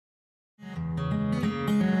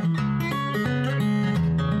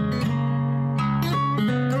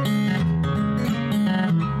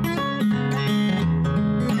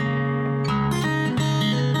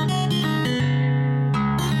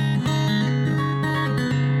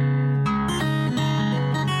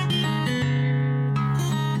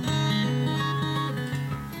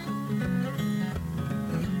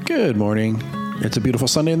Good morning. It's a beautiful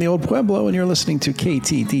Sunday in the Old Pueblo, and you're listening to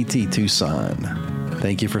KTTT Tucson.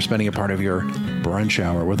 Thank you for spending a part of your brunch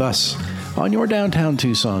hour with us on your downtown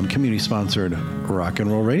Tucson community-sponsored rock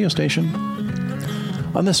and roll radio station.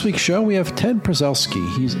 On this week's show, we have Ted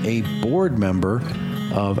Przelski. He's a board member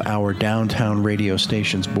of our downtown radio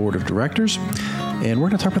station's board of directors, and we're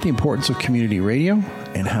going to talk about the importance of community radio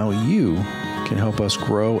and how you can help us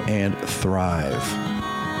grow and thrive.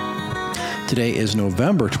 Today is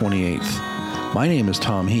November 28th. My name is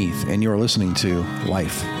Tom Heath, and you're listening to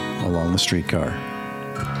Life Along the Streetcar.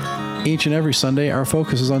 Each and every Sunday, our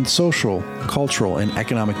focus is on social, cultural, and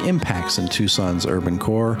economic impacts in Tucson's urban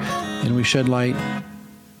core, and we shed light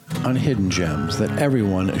on hidden gems that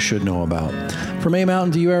everyone should know about. From A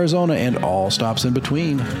Mountain to U, Arizona, and all stops in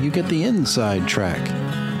between, you get the inside track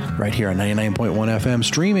right here on 99.1 FM,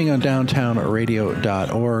 streaming on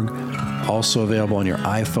downtownradio.org. Also available on your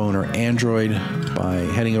iPhone or Android by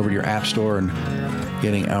heading over to your app store and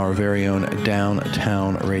getting our very own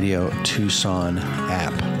Downtown Radio Tucson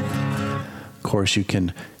app. Of course, you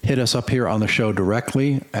can hit us up here on the show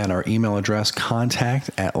directly at our email address,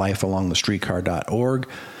 contact@lifealongthestreetcar.org.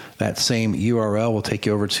 That same URL will take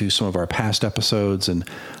you over to some of our past episodes and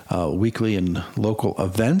weekly and local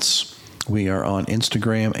events. We are on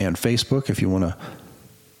Instagram and Facebook if you want to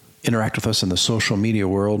interact with us in the social media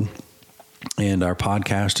world. And our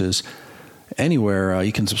podcast is anywhere.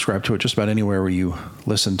 You can subscribe to it just about anywhere where you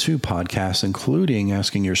listen to podcasts, including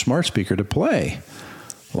asking your smart speaker to play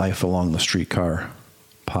Life Along the Streetcar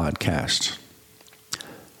podcast.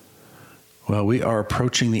 Well, we are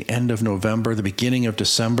approaching the end of November, the beginning of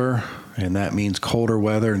December, and that means colder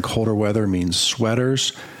weather, and colder weather means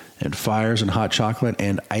sweaters and fires and hot chocolate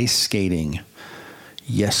and ice skating.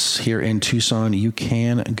 Yes, here in Tucson, you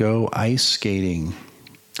can go ice skating.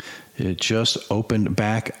 It just opened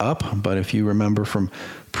back up, but if you remember from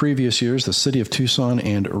previous years, the city of Tucson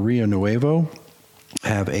and Rio Nuevo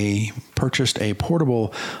have purchased a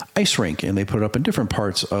portable ice rink, and they put it up in different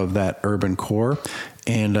parts of that urban core.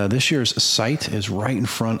 And this year's site is right in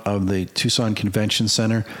front of the Tucson Convention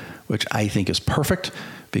Center, which I think is perfect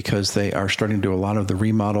because they are starting to do a lot of the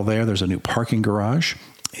remodel there. There's a new parking garage,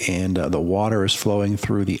 and the water is flowing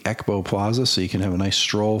through the Expo Plaza, so you can have a nice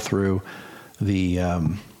stroll through the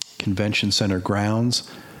Convention Center grounds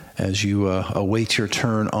as you await your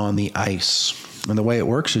turn on the ice. And the way it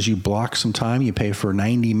works is you block some time. You pay for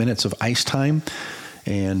 90 minutes of ice time,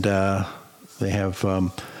 and they have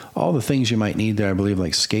all the things you might need there, I believe,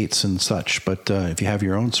 like skates and such. But if you have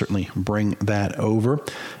your own, certainly bring that over.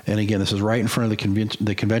 And again, this is right in front of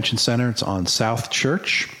the Convention Center. It's on South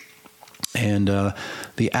Church. And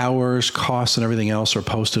the hours, costs, and everything else are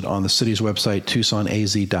posted on the city's website,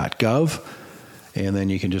 tucsonaz.gov. And then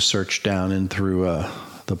you can just search down in through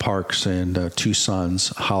the parks and Tucson's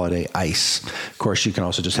Holiday Ice. Of course, you can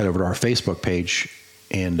also just head over to our Facebook page,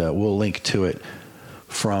 and we'll link to it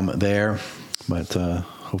from there. But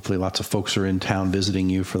hopefully lots of folks are in town visiting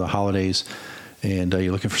you for the holidays, and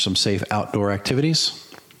you're looking for some safe outdoor activities.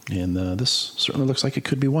 And this certainly looks like it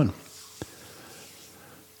could be one.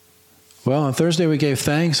 Well, on Thursday, we gave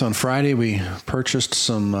thanks. On Friday, we purchased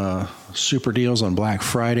some super deals on Black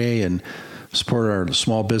Friday and supported our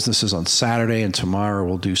small businesses on Saturday, and tomorrow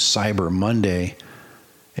we'll do Cyber Monday.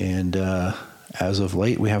 And as of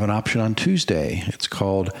late, we have an option on Tuesday. It's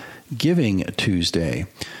called Giving Tuesday.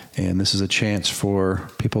 And this is a chance for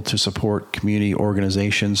people to support community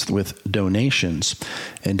organizations with donations.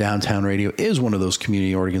 And Downtown Radio is one of those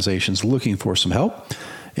community organizations looking for some help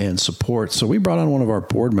and support. So we brought on one of our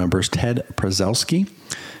board members, Ted Przelski.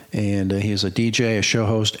 And he's a DJ, a show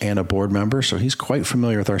host, and a board member. So he's quite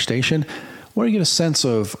familiar with our station. I want to get a sense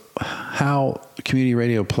of how community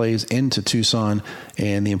radio plays into Tucson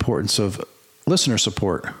and the importance of listener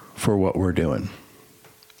support for what we're doing.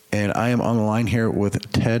 And I am on the line here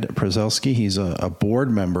with Ted Przelski. He's a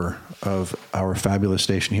board member of our fabulous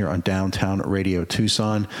station here on Downtown Radio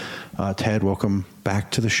Tucson. Ted, welcome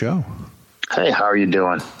back to the show. Hey, how are you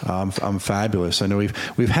doing? I'm fabulous. I know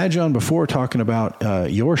we've had you on before talking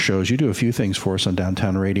about your shows. You do a few things for us on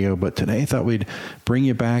Downtown Radio, but today I thought we'd bring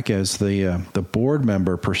you back as the board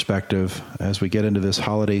member perspective as we get into this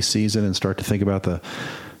holiday season and start to think about the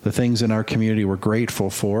things in our community we're grateful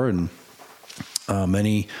for. And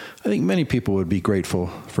I think many people would be grateful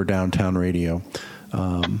for Downtown Radio.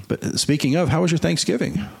 But speaking of, how was your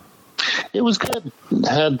Thanksgiving? It was good.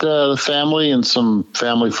 Had the family and some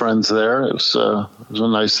family friends there. It was a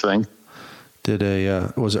nice thing.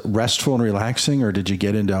 Was it restful and relaxing, or did you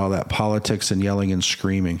get into all that politics and yelling and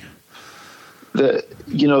screaming?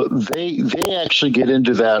 They actually get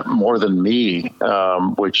into that more than me,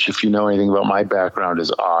 which, if you know anything about my background,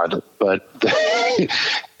 is odd. But they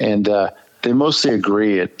mostly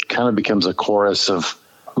agree. It kind of becomes a chorus of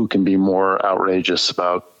who can be more outrageous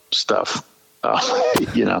about stuff.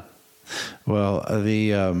 Well,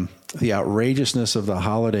 the outrageousness of the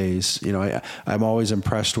holidays, I'm always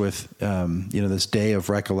impressed with, this day of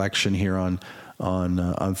recollection here on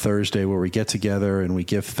Thursday, where we get together and we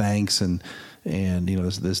give thanks and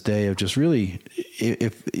this day of just really,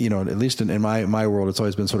 if at least in my world, it's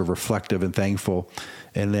always been sort of reflective and thankful.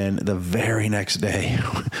 And then the very next day,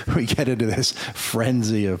 we get into this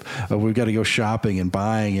frenzy of we've got to go shopping and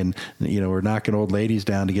buying, and we're knocking old ladies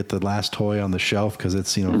down to get the last toy on the shelf because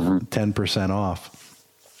it's 10% off.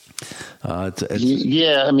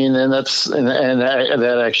 Yeah, I mean, and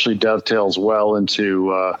that actually dovetails well into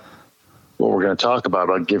what we're going to talk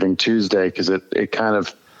about Giving Tuesday, because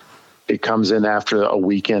it comes in after a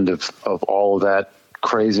weekend of all of that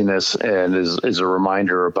craziness, and is a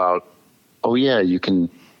reminder about, oh yeah, you can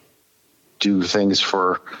do things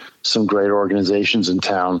for some great organizations in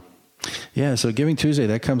town. Yeah. So Giving Tuesday,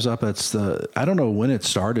 that comes up. I don't know when it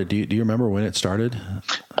started. Do you remember when it started?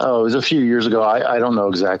 Oh, it was a few years ago. I don't know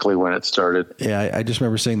exactly when it started. Yeah. I just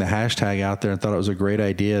remember seeing the hashtag out there and thought it was a great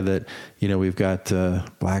idea that, we've got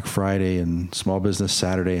Black Friday and Small Business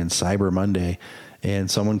Saturday and Cyber Monday.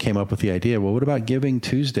 And someone came up with the idea, well, what about Giving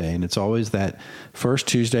Tuesday? And it's always that first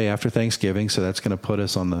Tuesday after Thanksgiving. So that's going to put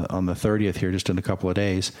us on the 30th here, just in a couple of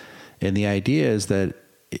days. And the idea is that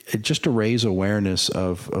just to raise awareness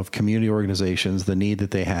of community organizations, the need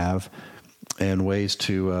that they have, and ways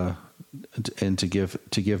to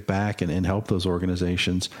give back and help those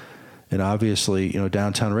organizations. And obviously,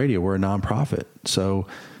 Downtown Radio, we're a nonprofit. So,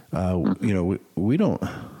 we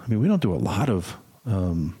don't do a lot of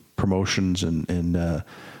promotions and a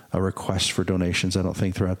request for donations, I don't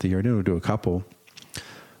think, throughout the year. We do a couple.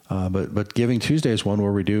 But Giving Tuesday is one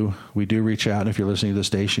where we do reach out. And if you're listening to the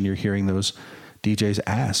station, you're hearing those DJs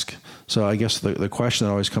ask. So I guess the question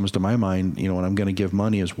that always comes to my mind, when I'm going to give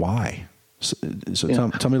money, is why? So yeah.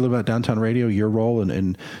 Tell me a little about Downtown Radio, your role,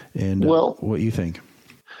 and what you think.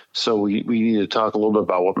 So we need to talk a little bit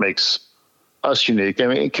about what makes us unique. I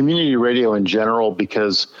mean, community radio in general,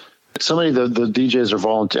 because so many of the DJs are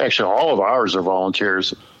volunteers. Actually, all of ours are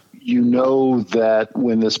volunteers. That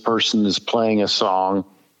when this person is playing a song,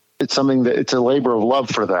 it's a labor of love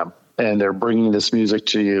for them, and they're bringing this music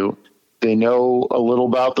to you. They know a little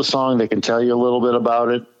about the song. They can tell you a little bit about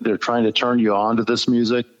it. They're trying to turn you on to this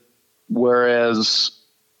music. Whereas,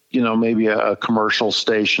 maybe a commercial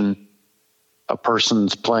station, a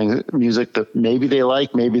person's playing music that maybe they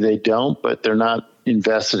like, maybe they don't, but they're not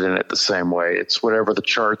invested in it the same way. It's whatever the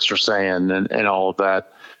charts are saying and all of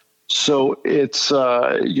that. So it's,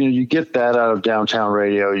 you get that out of Downtown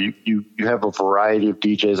Radio. You have a variety of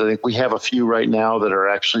DJs. I think we have a few right now that are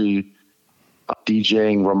actually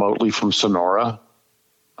DJing remotely from Sonora,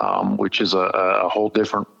 which is a whole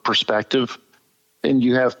different perspective. And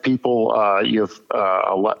you have people, you have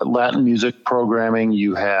Latin music programming.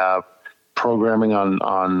 You have programming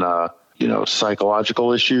on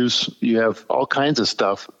psychological issues. You have all kinds of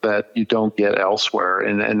stuff that you don't get elsewhere.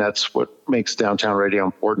 And that's what makes Downtown Radio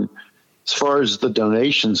important. As far as the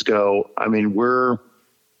donations go, I mean, we're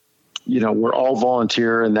all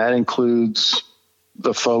volunteer, and that includes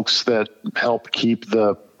the folks that help keep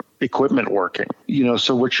the equipment working.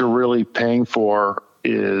 So what you're really paying for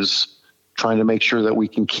is trying to make sure that we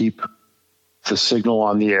can keep the signal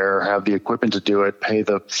on the air, have the equipment to do it, pay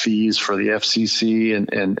the fees for the FCC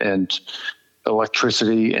and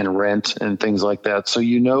electricity and rent and things like that. So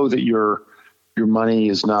that your money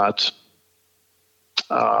is not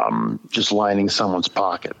just lining someone's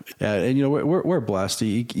pocket. Yeah, and we're blessed.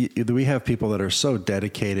 We have people that are so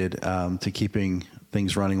dedicated to keeping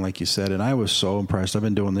things running, like you said. And I was so impressed. I've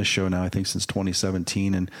been doing this show now, I think, since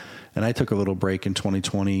 2017, and I took a little break in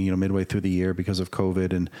 2020, midway through the year because of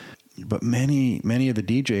COVID. But many of the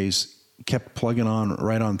DJs kept plugging on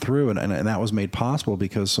right on through, and that was made possible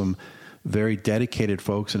because some very dedicated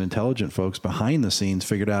folks and intelligent folks behind the scenes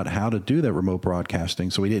figured out how to do that remote broadcasting,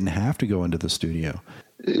 so we didn't have to go into the studio.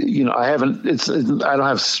 I don't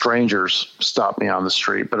have strangers stop me on the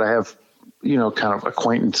street, but I have, kind of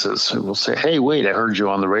acquaintances who will say, "Hey, wait, I heard you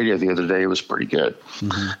on the radio the other day. It was pretty good."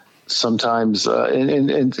 Mm-hmm. Sometimes,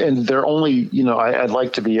 and they're only, I'd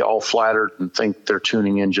like to be all flattered and think they're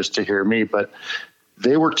tuning in just to hear me, but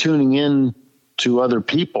they were tuning in to other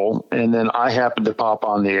people, and then I happened to pop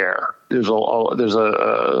on the air. There's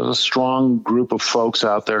a strong group of folks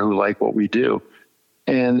out there who like what we do.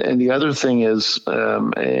 And the other thing is,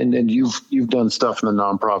 and you've done stuff in the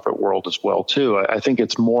nonprofit world as well too. I think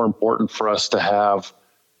it's more important for us to have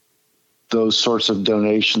those sorts of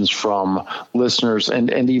donations from listeners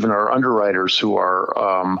and even our underwriters who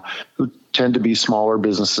tend to be smaller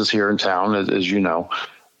businesses here in town, as you know.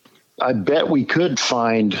 I bet we could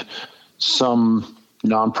find some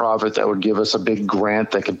nonprofit that would give us a big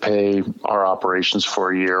grant that could pay our operations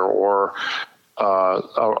for a year, or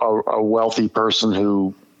a wealthy person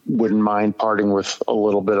who wouldn't mind parting with a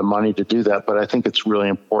little bit of money to do that. But I think it's really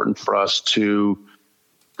important for us to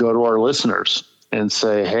go to our listeners and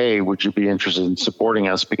say, hey, would you be interested in supporting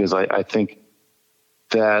us? Because I think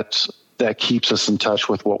that keeps us in touch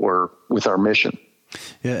with with our mission.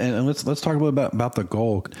 Yeah. And let's talk a little bit about the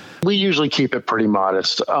goal. We usually keep it pretty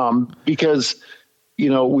modest, because,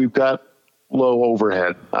 we've got low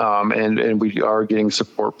overhead, and we are getting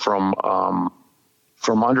support from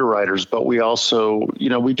underwriters, but we also,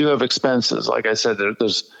 we do have expenses. Like I said,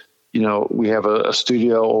 there's, we have a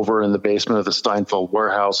studio over in the basement of the Steinfeld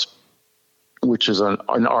warehouse, which is an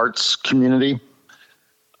arts community.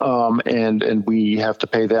 And we have to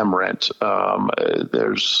pay them rent.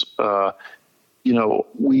 There's,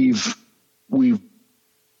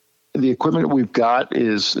 the equipment we've got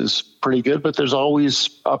is pretty good, but there's always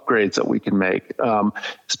upgrades that we can make.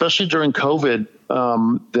 Especially during COVID,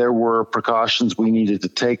 there were precautions we needed to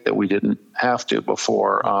take that we didn't have to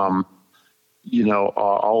before. All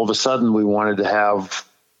of a sudden we wanted to have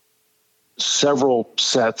several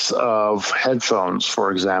sets of headphones,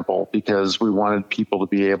 for example, because we wanted people to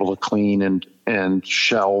be able to clean and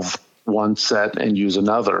shelve one set and use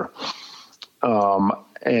another.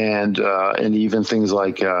 And even things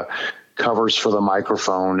like covers for the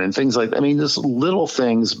microphone and things like that. I mean, just little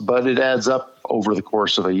things, but it adds up over the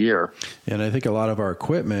course of a year. And I think a lot of our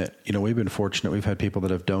equipment, we've been fortunate. We've had people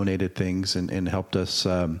that have donated things and helped us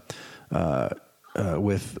with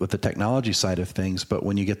the technology side of things. But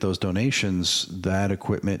when you get those donations, that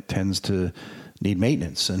equipment tends to need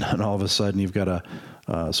maintenance. And all of a sudden you've got to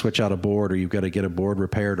switch out a board, or you've got to get a board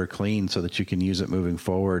repaired or cleaned so that you can use it moving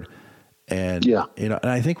forward. And, and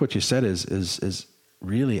I think what you said is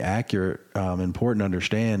really accurate, important to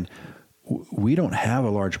understand. We don't have a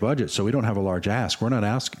large budget, so we don't have a large ask. We're not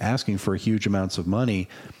asking for huge amounts of money,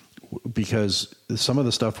 because some of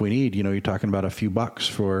the stuff we need, you're talking about a few bucks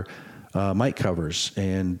for mic covers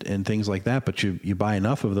and things like that, but you buy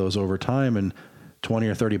enough of those over time, and $20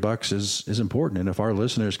 or $30 is important. And if our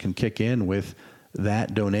listeners can kick in with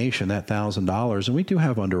that donation, that $1,000, and we do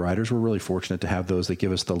have underwriters. We're really fortunate to have those that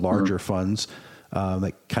give us the larger funds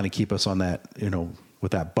that kind of keep us on that,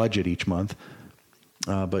 with that budget each month.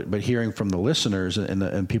 But hearing from the listeners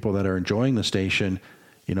and people that are enjoying the station,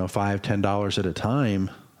 $5, $10 at a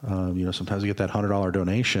time, sometimes we get that $100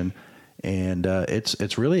 donation, and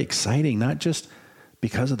it's really exciting, not just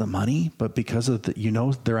because of the money, but because of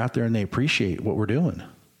they're out there and they appreciate what we're doing.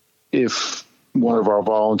 If one of our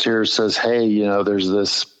volunteers says, hey, there's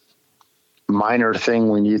this minor thing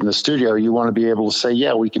we need in the studio, you want to be able to say,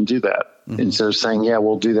 yeah, we can do that. Mm-hmm. Instead of saying, yeah,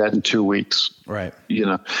 we'll do that in 2 weeks. Right.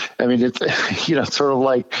 I mean, it's, sort of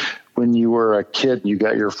like when you were a kid and you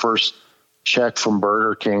got your first check from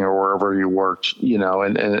Burger King or wherever you worked, and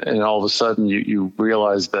all of a sudden you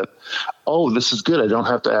realize that, oh, this is good. I don't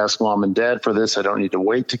have to ask mom and dad for this. I don't need to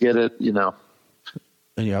wait to get it, And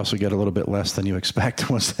you also get a little bit less than you expect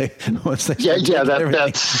once they that's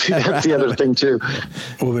the other thing too.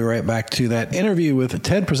 We'll be right back to that interview with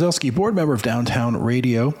Ted Przelski, board member of Downtown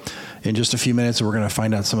Radio, in just a few minutes. We're going to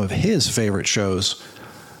find out some of his favorite shows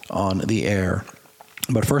on the air.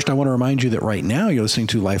 But first, I want to remind you that right now you're listening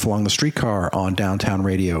to Life Along the Streetcar on Downtown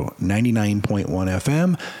Radio 99.1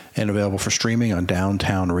 FM and available for streaming on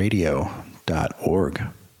downtownradio.org.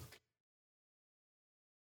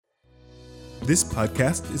 This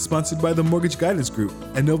podcast is sponsored by the Mortgage Guidance Group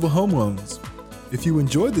and Nova Home Loans. If you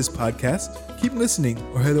enjoyed this podcast, keep listening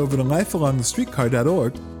or head over to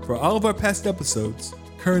lifealongthestreetcar.org for all of our past episodes,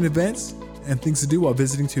 current events, and things to do while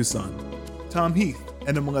visiting Tucson. Tom Heath,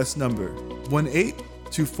 NMLS number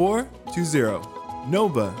 182420.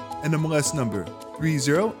 Nova, NMLS number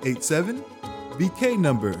 3087. BK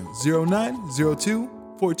number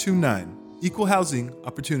 0902429. Equal housing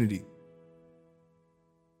opportunity.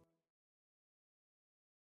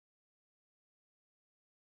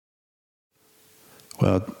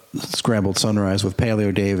 Well, Scrambled Sunrise with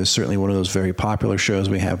Paleo Dave is certainly one of those very popular shows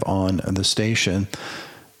we have on the station.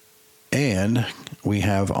 And we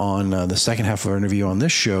have on the second half of our interview on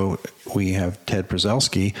this show, we have Ted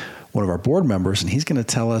Przelski, one of our board members, and he's going to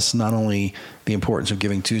tell us not only the importance of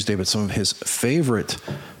Giving Tuesday, but some of his favorite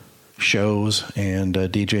shows and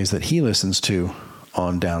DJs that he listens to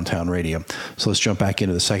on Downtown Radio. So let's jump back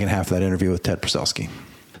into the second half of that interview with Ted Przelski.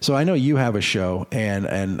 So I know you have a show, and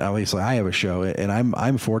at least I have a show, and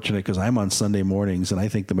I'm fortunate because I'm on Sunday mornings, and I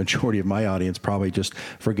think the majority of my audience probably just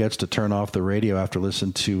forgets to turn off the radio after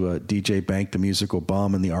listening to DJ Bank, the Musical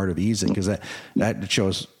Bum, and the Art of Easing, because that show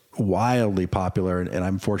is wildly popular, and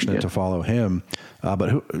I'm fortunate to follow him.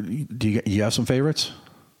 But do you have some favorites?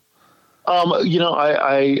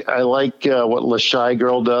 I like what La Shy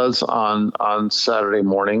Girl does on Saturday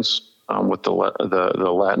mornings with the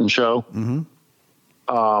Latin show. Mm-hmm.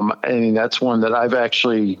 I mean, that's one that I've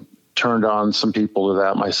actually turned on some people to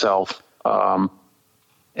that myself.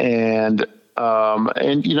 And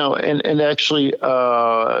actually,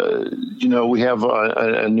 we have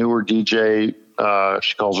a newer DJ,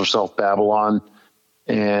 she calls herself Babylon,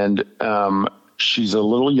 and, she's a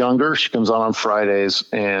little younger. She comes on Fridays,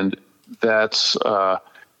 and that's, we're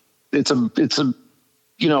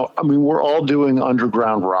all doing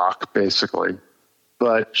underground rock basically,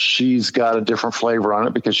 but she's got a different flavor on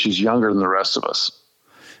it because she's younger than the rest of us.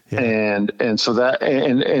 Yeah. And so that,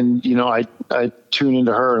 I tune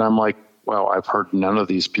into her and I'm like, well, I've heard none of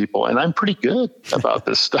these people and I'm pretty good about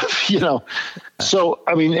this stuff, So,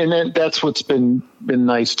 I mean, and then that's what's been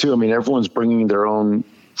nice too. I mean, everyone's bringing their own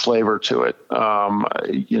flavor to it. We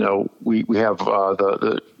have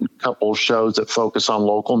the couple shows that focus on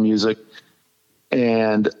local music,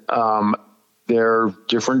 and there are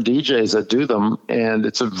different DJs that do them, and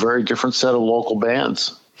it's a very different set of local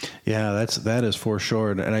bands. Yeah, that is for sure.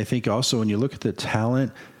 And I think also when you look at the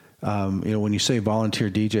talent, when you say volunteer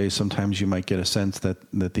DJs, sometimes you might get a sense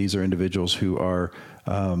that these are individuals who are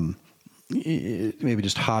maybe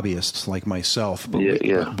just hobbyists like myself. But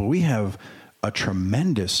we have a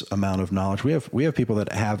tremendous amount of knowledge. We have people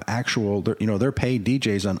that have actual, they're paid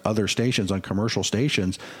DJs on other stations, on commercial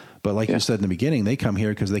stations. But like you said in the beginning, they come here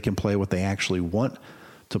because they can play what they actually want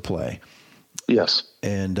to play. Yes.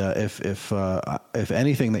 And if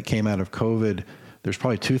anything that came out of COVID, there's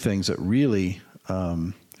probably two things that really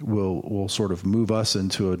will sort of move us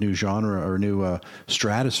into a new genre or a new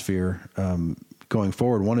stratosphere going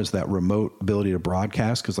forward. One is that remote ability to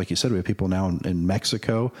broadcast, because like you said, we have people now in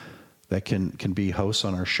Mexico that can be hosts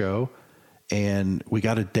on our show. And we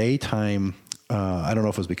got a daytime, I don't know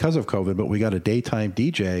if it was because of COVID, but we got a daytime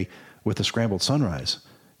DJ with the Scrambled Sunrise.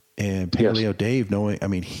 And Paleo Dave,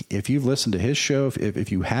 if you've listened to his show,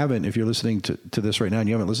 if you haven't, if you're listening to this right now and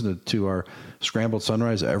you haven't listened to our Scrambled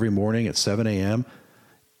Sunrise every morning at 7 a.m.,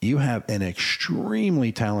 you have an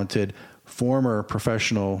extremely talented former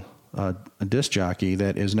professional disc jockey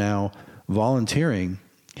that is now volunteering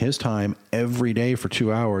his time every day for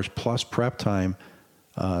 2 hours plus prep time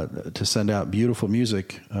to send out beautiful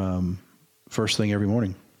music first thing every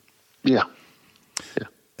morning. Yeah.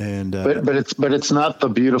 And but it's not the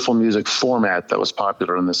beautiful music format that was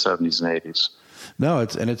popular in the 70s and 80s. No,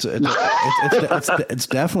 it's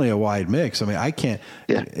definitely a wide mix. I mean, I can't.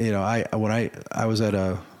 Yeah. When I was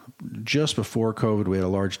at just before COVID, we had a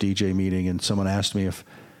large DJ meeting, and someone asked me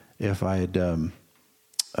if I had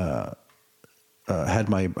had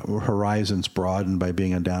my horizons broadened by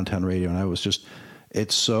being on Downtown Radio, and I was just.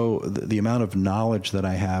 It's so the amount of knowledge that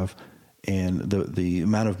I have. And the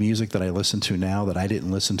amount of music that I listen to now that I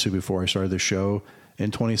didn't listen to before I started the show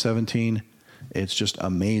in 2017, it's just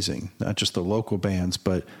amazing. Not just the local bands,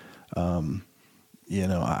 but I don't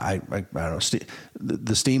know,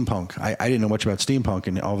 the steampunk. I didn't know much about steampunk,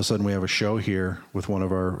 and all of a sudden we have a show here with one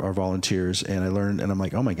of our volunteers, and I learned, and I'm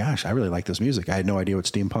like, oh my gosh, I really like this music. I had no idea what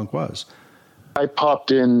steampunk was. I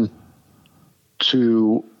popped in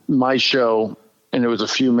to my show, and it was a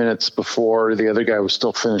few minutes before the other guy was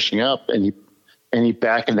still finishing up, and he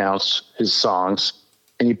back announced his songs,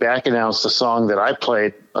 and he back announced the song that I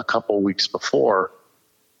played a couple weeks before.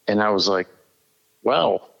 And I was like,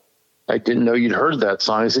 wow, I didn't know you'd heard that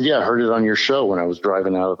song. He said, yeah, I heard it on your show when I was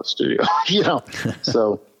driving out of the studio,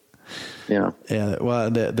 so, Yeah. Well,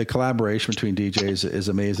 the collaboration between DJs is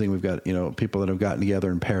amazing. We've got, people that have gotten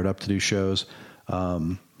together and paired up to do shows,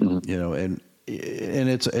 and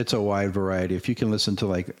it's a wide variety. If you can listen to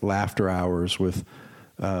like Laughter Hours with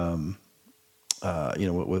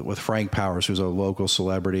Frank Powers, who's a local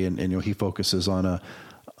celebrity, and he focuses on a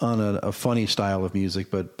funny style of music,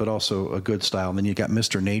 but also a good style. And then you got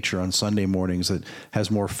Mr. Nature on Sunday mornings that has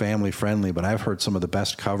more family friendly. But I've heard some of the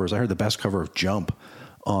best covers. I heard the best cover of Jump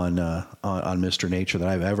on Mr. Nature that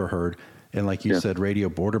I've ever heard. And like you said, Radio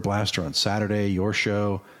Border Blaster on Saturday, your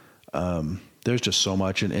show. There's just so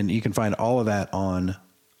much, and you can find all of that on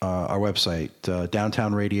our website,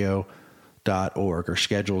 downtownradio.org. Our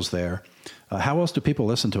schedule's there. How else do people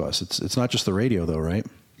listen to us? It's not just the radio, though, right?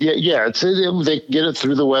 Yeah. They get it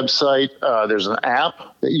through the website. There's an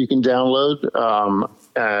app that you can download.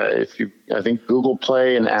 I think Google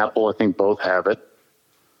Play and Apple, I think both have it.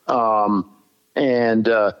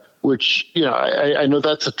 Which, I know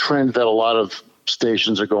that's a trend that a lot of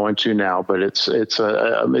stations are going to now, but it's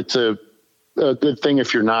a good thing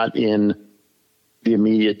if you're not in the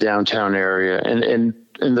immediate downtown area. And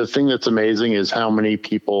the thing that's amazing is how many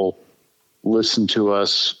people listen to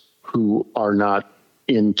us who are not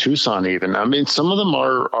in Tucson even. I mean, some of them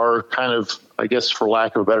are kind of, I guess, for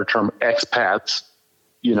lack of a better term, expats,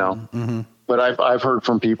 Mm-hmm. But I've heard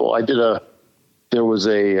from people. There was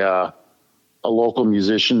a local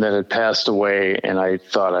musician that had passed away, and I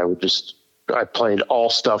thought I played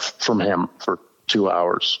all stuff from him for 2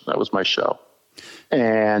 hours. That was my show.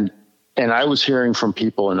 And I was hearing from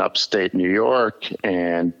people in upstate New York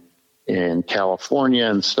and in California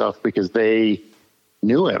and stuff because they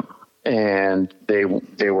knew him and they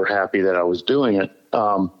were happy that I was doing it.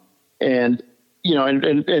 And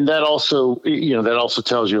that also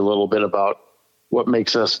tells you a little bit about what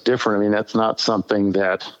makes us different. I mean, that's not something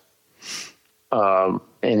that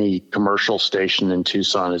any commercial station in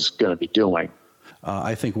Tucson is going to be doing.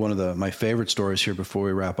 I think one of my favorite stories here before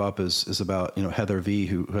we wrap up is about Heather V,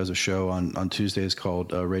 who has a show on Tuesdays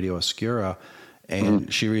called Radio Oscura, and mm-hmm.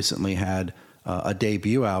 she recently had a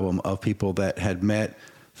debut album of people that had met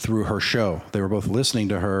through her show. They were both listening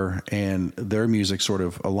to her, and their music sort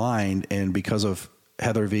of aligned. And because of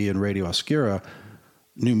Heather V and Radio Oscura,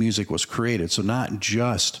 new music was created. So not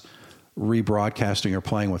just rebroadcasting or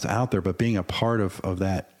playing what's out there, but being a part of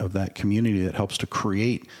that community that helps to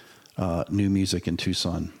create new music in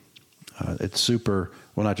Tucson. It's super,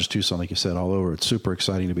 well, not just Tucson, like you said, all over. It's super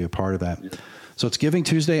exciting to be a part of that. Yeah. So it's Giving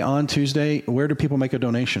Tuesday on Tuesday. Where do people make a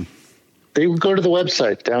donation? They would go to the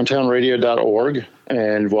website, downtownradio.org.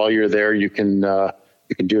 And while you're there, you can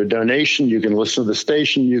do a donation. You can listen to the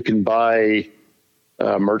station. You can buy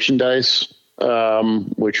merchandise,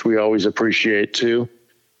 which we always appreciate too.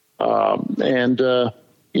 That's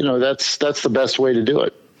the best way to do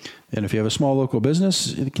it. And if you have a small local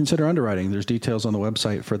business, consider underwriting. There's details on the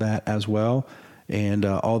website for that as well. And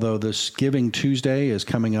although this Giving Tuesday is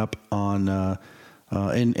coming up on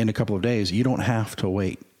in a couple of days, you don't have to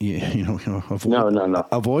wait.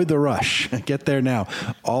 Avoid the rush. Get there now.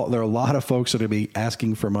 There are a lot of folks that are going to be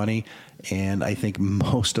asking for money, and I think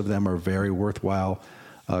most of them are very worthwhile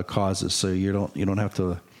causes. So you don't have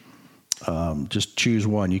to just choose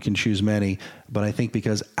one. You can choose many, but I think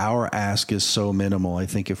because our ask is so minimal, I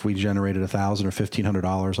think if we generated $1,000 or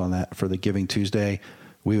 $1,500 on that for the Giving Tuesday,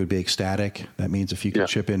 we would be ecstatic. That means if you could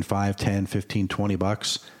chip in $5, $10, $15,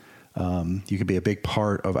 $20, you could be a big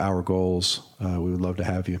part of our goals. We would love to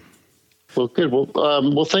have you. Well, good.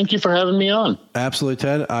 Well, thank you for having me on. Absolutely,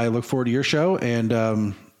 Ted. I look forward to your show,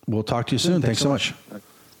 and we'll talk to you soon. Thanks so much.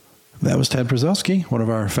 That was Ted Przelski, one of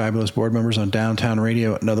our fabulous board members on Downtown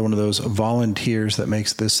Radio, another one of those volunteers that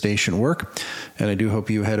makes this station work. And I do hope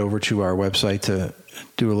you head over to our website to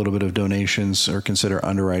do a little bit of donations or consider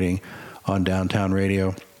underwriting on Downtown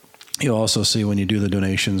Radio. You'll also see when you do the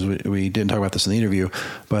donations, we didn't talk about this in the interview,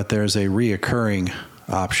 but there's a reoccurring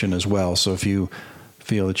option as well. So if you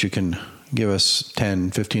feel that you can give us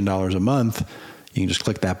 $10, $15 a month, you can just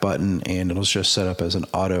click that button and it'll just set up as an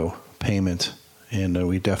auto payment. And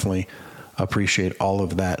we definitely appreciate all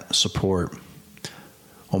of that support.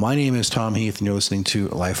 Well, my name is Tom Heath, and you're listening to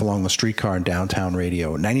Life Along the Streetcar on Downtown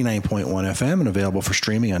Radio, 99.1 FM, and available for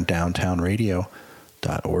streaming on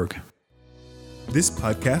downtownradio.org. This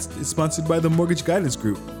podcast is sponsored by the Mortgage Guidance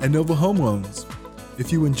Group and Nova Home Loans.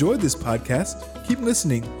 If you enjoyed this podcast, keep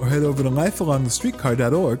listening or head over to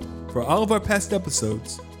lifealongthestreetcar.org for all of our past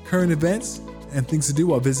episodes, current events, and things to do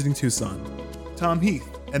while visiting Tucson. Tom Heath,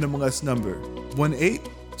 NMLS number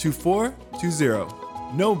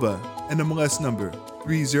 182420. Nova, NMLS number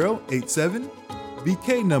 3087.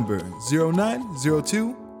 BK number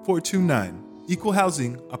 0902429. Equal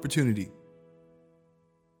housing opportunity.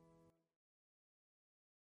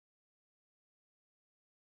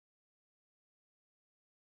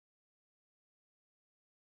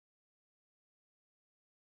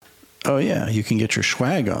 Oh, yeah. You can get your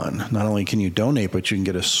swag on. Not only can you donate, but you can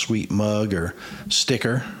get a sweet mug or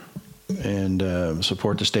sticker and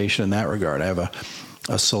support the station in that regard. I have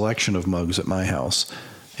a selection of mugs at my house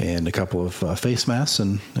and a couple of face masks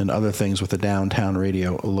and other things with the Downtown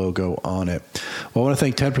Radio logo on it. Well, I want to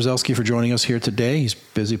thank Ted Przelski for joining us here today. He's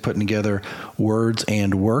busy putting together Words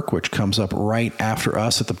and Work, which comes up right after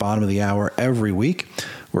us at the bottom of the hour every week,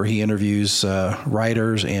 where he interviews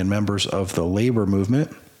writers and members of the labor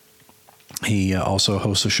movement. He also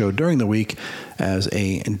hosts a show during the week as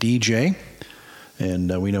a DJ.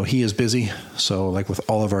 And we know he is busy. So like with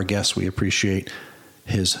all of our guests, we appreciate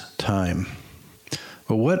his time.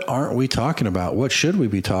 But what aren't we talking about? What should we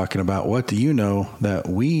be talking about? What do you know that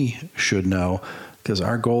we should know? Because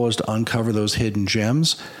our goal is to uncover those hidden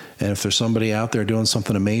gems. And if there's somebody out there doing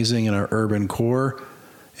something amazing in our urban core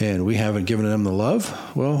and we haven't given them the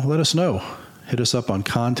love, well, let us know. Hit us up on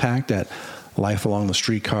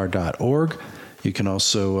contact@lifealongthestreetcar.org. You can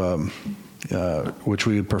also, which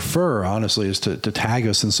we would prefer, honestly, is to tag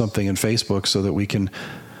us in something in Facebook so that we can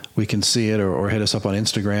see it, or hit us up on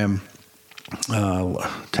Instagram.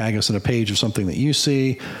 Tag us in a page of something that you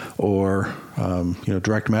see, or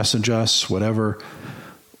direct message us, whatever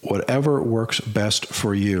works best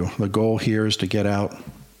for you. The goal here is to get out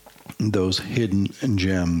those hidden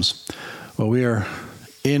gems. Well, we are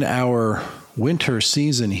in our winter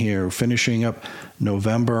season here, finishing up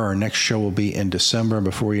November. Our next show will be in December, and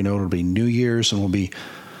before you know it, it'll be New Year's, and we'll be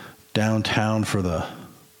downtown for the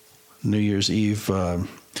New Year's Eve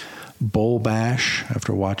Bowl Bash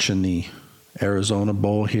after watching the Arizona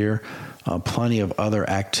Bowl here. Plenty of other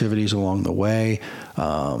activities along the way.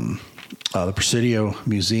 The Presidio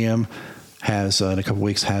Museum has, in a couple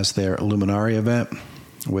weeks, has their Illuminari event,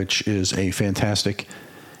 which is a fantastic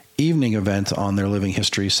evening event on their Living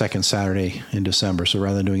History second Saturday in December. So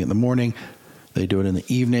rather than doing it in the morning, they do it in the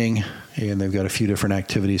evening, and they've got a few different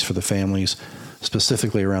activities for the families,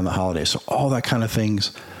 specifically around the holidays. So all that kind of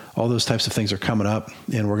things, all those types of things are coming up,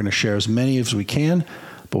 and we're going to share as many as we can,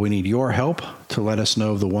 but we need your help to let us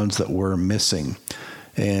know the ones that we're missing.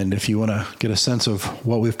 And if you want to get a sense of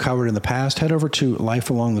what we've covered in the past, head over to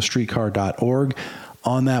lifealongthestreetcar.org.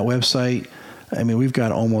 On that website, I mean, we've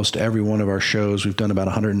got almost every one of our shows. We've done about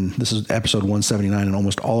 100, this is episode 179, and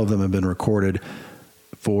almost all of them have been recorded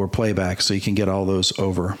for playback, so you can get all those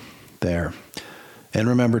over there. And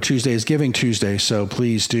remember, Tuesday is Giving Tuesday, so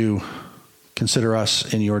please do consider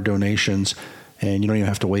us in your donations. And you don't even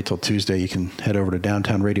have to wait till Tuesday. You can head over to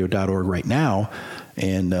downtownradio.org right now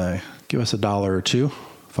and give us $1 or $2,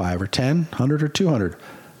 $5 or $10, $100 or $200,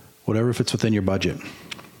 whatever fits within your budget.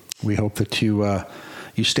 We hope that you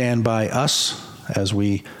stand by us as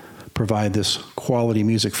we provide this quality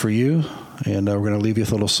music for you. And we're going to leave you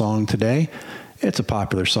with a little song today. It's a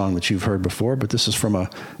popular song that you've heard before, but this is from a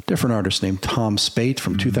different artist named Tom Spate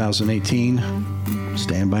from 2018.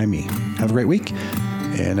 Stand By Me. Have a great week,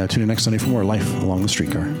 and tune in next Sunday for more Life Along the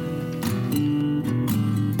Streetcar.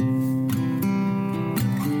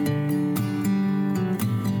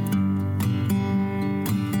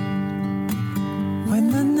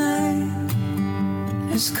 When the night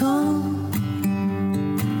has come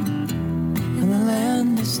and the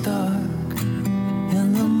land is dark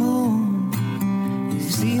and the moon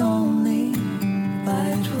is the only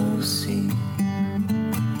light we'll see.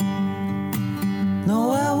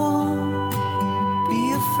 No, I won't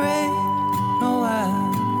be afraid. No, I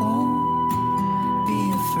won't be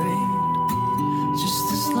afraid. Just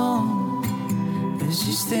as long as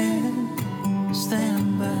you stand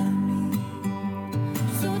by me.